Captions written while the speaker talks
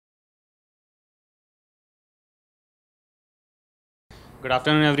Good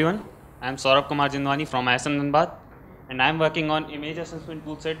afternoon, everyone. I am Saurabh Kumar Jindwani from ISM and I am working on image assessment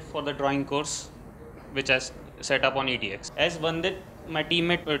toolset for the drawing course, which I set up on EDX. As Vandit, my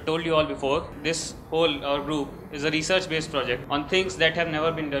teammate, told you all before, this whole our group is a research-based project on things that have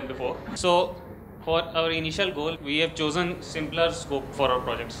never been done before. So, for our initial goal, we have chosen simpler scope for our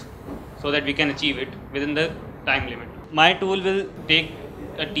projects so that we can achieve it within the time limit. My tool will take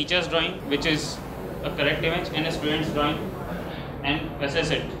a teacher's drawing, which is a correct image, and a student's drawing, and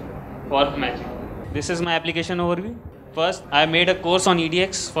assess it for matching. This is my application overview. First, I made a course on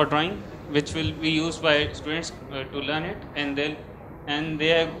EDX for drawing, which will be used by students to learn it, and they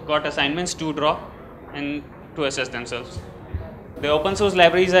have got assignments to draw and to assess themselves. The open source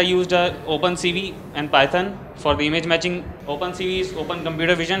libraries I used are OpenCV and Python for the image matching. OpenCV is Open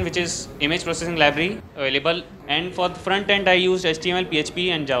Computer Vision, which is image processing library available. And for the front end, I used HTML, PHP,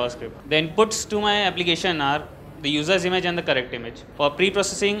 and JavaScript. The inputs to my application are the user's image and the correct image. For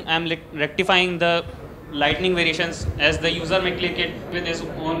pre-processing, I am rectifying the lighting variations as the user may click it with his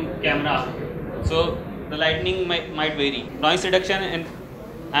own camera. So the lighting might vary. Noise reduction, and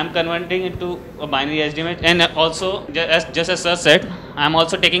I am converting it to a binary HD image, and also just as Sir said, I am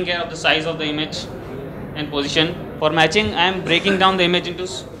also taking care of the size of the image and position. For matching, I am breaking down the image into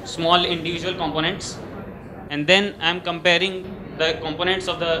small individual components, and then I am comparing the components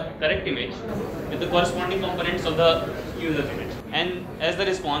of the correct image with the corresponding components of the user's image. And as the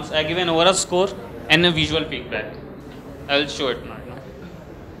response, I give an overall score and a visual feedback. I will show it now.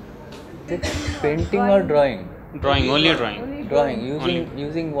 Painting or drawing? Drawing, only drawing. Drawing,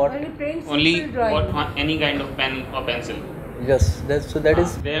 using what? Only what, any kind of pen or pencil. Yes, so that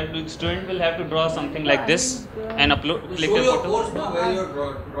is. Student will have to draw something like this and upload. Click show a your photo. course now where you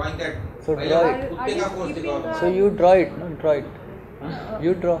are drawing that. So draw it. So you draw it, no? Draw it.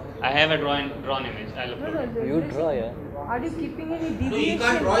 You draw. I have a drawn image. I'll upload. You draw, yeah. Are you keeping any deviation? No, you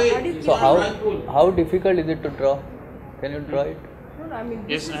can't draw it. So how difficult is it to draw? Can you draw it? No, I mean,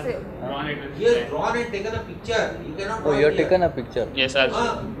 Yes, this I've is drawn it. He has drawn and taken a picture. You cannot draw Oh, you have it here. taken a picture. Yes, I'll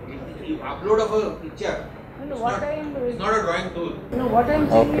show. You upload of a picture. No, It's what not- I am It's not a drawing tool. No, what I am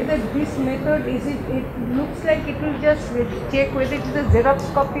saying Okay. is that this method it looks like it will just check whether it is a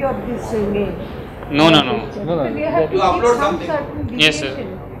Xerox copy of this image. No. No, Because you have to You keep upload some something. certain Yes, sir.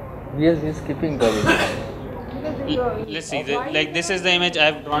 deviation. Yes, he's keeping the Let's see. Like this is the image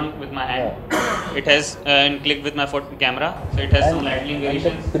I've drawn with my hand. It has and clicked with my camera, so it has some lighting And the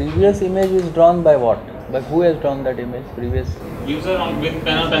variations. previous image is drawn by what? By who has drawn that image? Previous. User with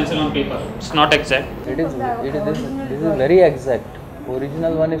pen or pencil on paper. It's not exact. This is very exact.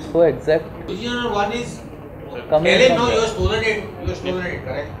 Original one is so exact. Original one is. Coming Helen, from no, you where? have stolen it. You have stolen it,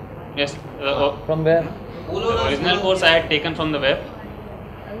 correct? Yes. From where? The original course I had taken from the web.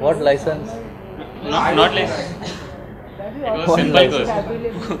 What license? Not license. It was a simple license?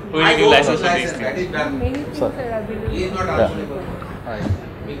 course. Who I will give don't license have for these license. That things? is done. Many things Sorry. are available. He is not Yeah. answerable. Aye.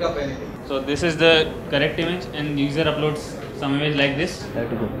 Make up anything. So this is the correct image, and user uploads some image like this. Have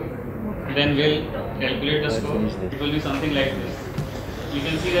to go. Then we'll calculate the score. finish this. It will be something like this. You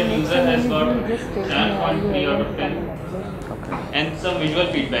can see that user has got 7.3 out of 10 and some visual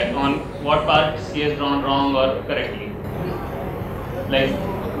feedback on what parts he has drawn wrong or correctly. Like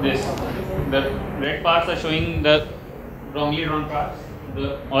this. The red parts are showing the wrongly drawn parts.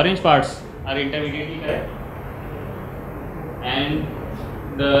 The orange parts are intermediately correct. And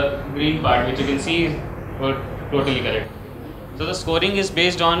the green part, which you can see, is totally correct. So the scoring is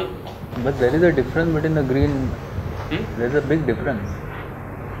based on. But there is a difference between the green. There is a big difference.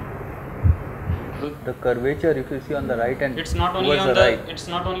 The curvature, if you see on the right and It's not only towards on the right. It's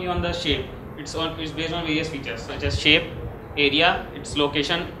not only on the shape. It's based on various features such as shape, area, its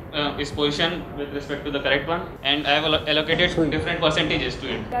location, its position with respect to the correct one, and I have allocated So- different percentages to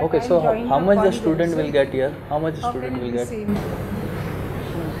it. That Okay, I am so drawing how the much the polygon, student so will get here? How much the how student can will it be get? same?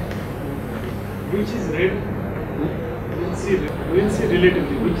 Which is red? We'll see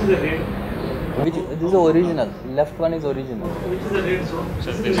relatively. Which is the red? Which this is original. Left one is original. Which is the red zone?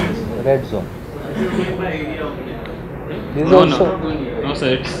 So this is Red zone. This is going by area only. This is no, also no,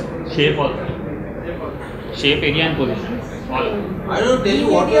 sir. It's shape also. Shape, area, and position. All. I don't tell you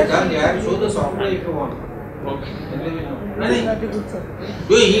what you have done there. Show the software if you want. Okay. Not a good software.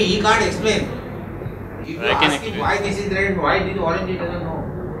 No, he can't explain. If you I can ask him explain. why this is red, why this orange, he doesn't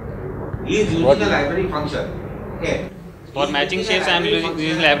know. He is using What? a library function. Okay. For He is matching using a shapes, I am library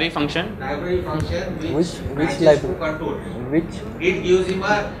using library function. Library function Which matches library? two contours. which It gives him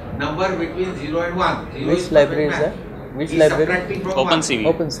a number between 0 and 1. 0 which is library is perfect that? match. Which He is library? subtracting from OpenCV.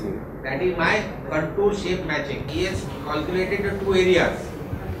 OpenCV. 1. That is my contour shape matching. He has calculated the two areas.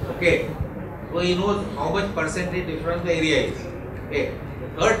 Okay. So he knows how much percentage difference the area is. Okay. The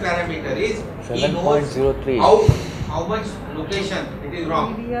third parameter is he knows 7.03. how much location it is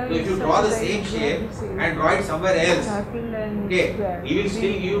wrong. So if you draw the same shape and draw it somewhere else, okay, he will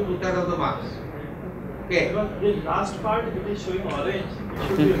still give you 2/3 of the marks. Okay. Because the last part it is showing orange. It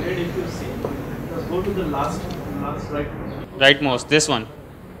should be red if you see. Just go to the last right. Rightmost, this one.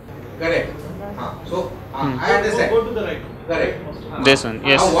 Correct. So I understand. Go to the right. Correct. This one,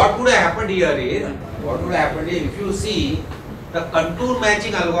 yes. Now what would have happened here is, if you see the contour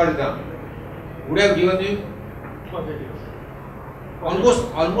matching algorithm would have given you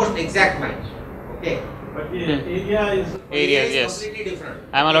almost exact match. Okay. But the area is Area, is yes. completely different.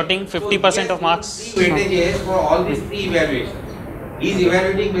 I am allotting 50% of marks. Three weightages for all these three evaluations. He is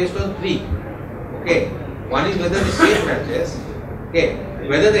evaluating based on three. Okay. One is whether the shape matches. Okay.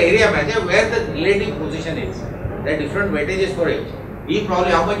 Whether the area matches, where the relative position is. There are different weightages for each. He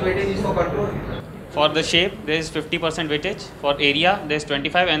probably how much weightage is for contour? For the shape, there is 50% weightage. For area, there is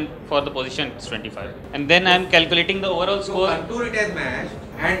 25, and for the position, it's 25. And then I am calculating the overall So score. contour it has matched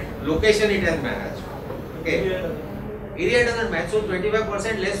and location it has matched. Okay. Area doesn't match, so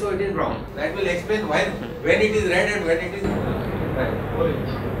 25% less, so it is wrong. That will explain when it is red and when it is red.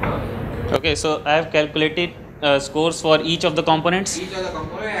 Okay, so I have calculated scores for each of the components. Each of the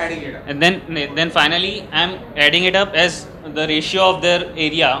component adding it up. And then finally I am adding it up as the ratio of their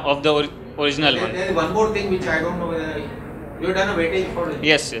area of the original one. There is one more thing which I don't know whether you have done a weightage for it.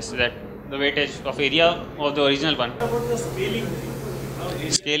 Yes, that the weightage of area of the original one. What about the scaling thing?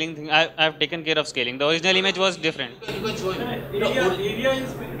 Scaling thing, I have taken care of scaling. The original image was different. You can show him. Area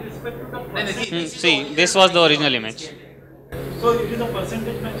is with respect to the percentage. See, this was the original image. So it is a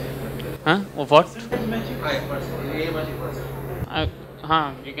percentage matching. Huh? Oh, what? Percentage matching.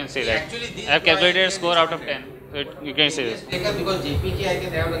 You can say that. Actually, this I have calculated a is score out of 10. So you can say this. Taken because JPG I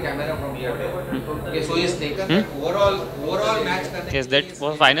can have the camera from here. Okay, so he has taken that overall match. Yes, that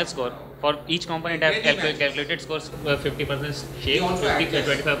was final score. For each component, I have calculated scores 50% shape,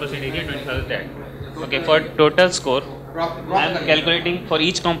 25% area, 25% that. Okay, for total score, I am calculating for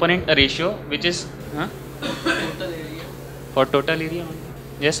each component a ratio which is for total area.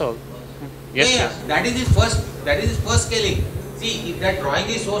 Yes, all. Yes, Yeah, yes. that is his first scaling. See, if that drawing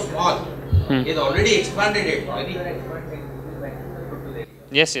is so small, he has already expanded it.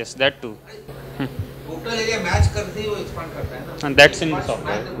 Yes, that too. Total area match करते ही वो expand करता है ना. And that's in the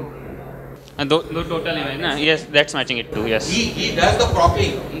software. And the total image, na? Yes, that's matching it too. Yes. He does the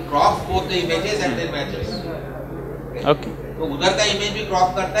cropping. He crops both the images and then matches. Okay. तो उधर का image भी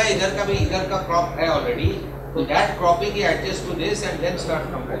crop करता है, इधर का crop है already. So that cropping he adjusts to this and then starts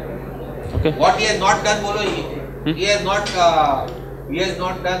comparing. Okay. What he has not done, bolo, he has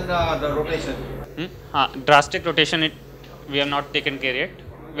not done the rotation. Drastic rotation, we have not taken care yet.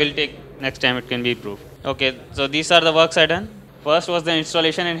 We'll take next time. It can be improved. Okay. So these are the works I done. First was the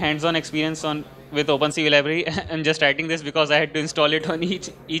installation and hands-on experience with OpenCV library. I'm just writing this because I had to install it on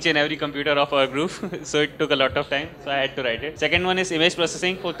each and every computer of our group. So it took a lot of time. So I had to write it. Second one is image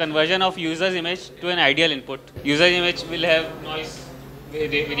processing for conversion of user's image to an ideal input. User image will have noise,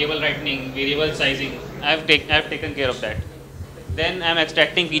 variable brightening, variable sizing. I have taken care of that. Then I am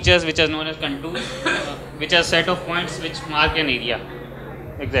extracting features which are known as contours, which are set of points which mark an area.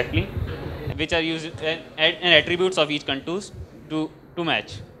 Exactly. Which are used and attributes of each contours to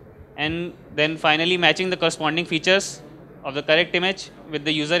match. And then finally matching the corresponding features of the correct image with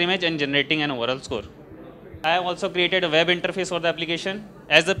the user image and generating an overall score. I have also created a web interface for the application,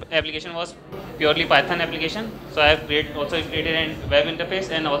 as the application was purely Python application. So I have also created a web interface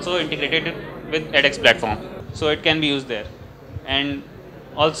and also integrated it with edX platform, so it can be used there. And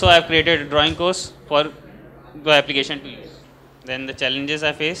also I have created a drawing course for the application to use. Then the challenges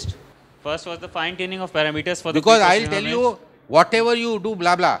I faced. First was the fine tuning of parameters for the because preprocessing I'll tell image. you, whatever you do,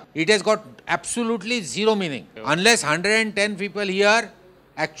 blah blah, it has got absolutely zero meaning. Unless 110 people here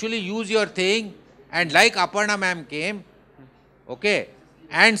actually use your thing, and like Aparna ma'am came, okay,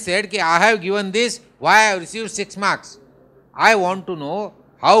 and said, "Ki I have given this, why I have received 6 marks." I want to know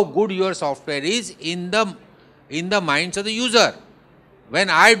how good your software is in the minds of the user. When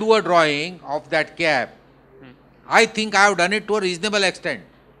I do a drawing of that cap, I think I have done it to a reasonable extent.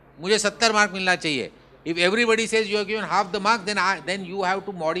 मुझे 70 mark मिलना चाहिए. If everybody says you have given half the mark, then you have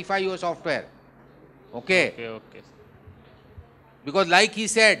to modify your software. Okay? Okay. Because like he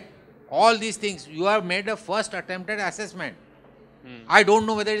said, all these things, you have made a first attempted assessment. I don't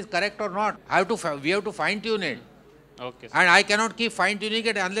know whether it is correct or not. We have to fine tune it. Okay. And I cannot keep fine tuning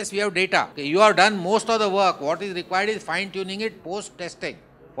it unless we have data. Okay, you have done most of the work. What is required is fine tuning it post testing.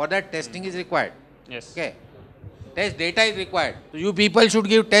 For that, testing is required. Yes. Okay. Test data is required. So you people should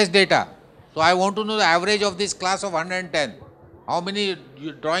give test data. So I want to know the average of this class of 110. How many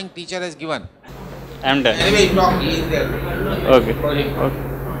drawing teacher has given? I'm done. Anyway, talk, he is there. Okay. Okay.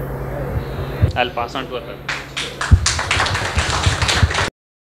 I'll pass on to other.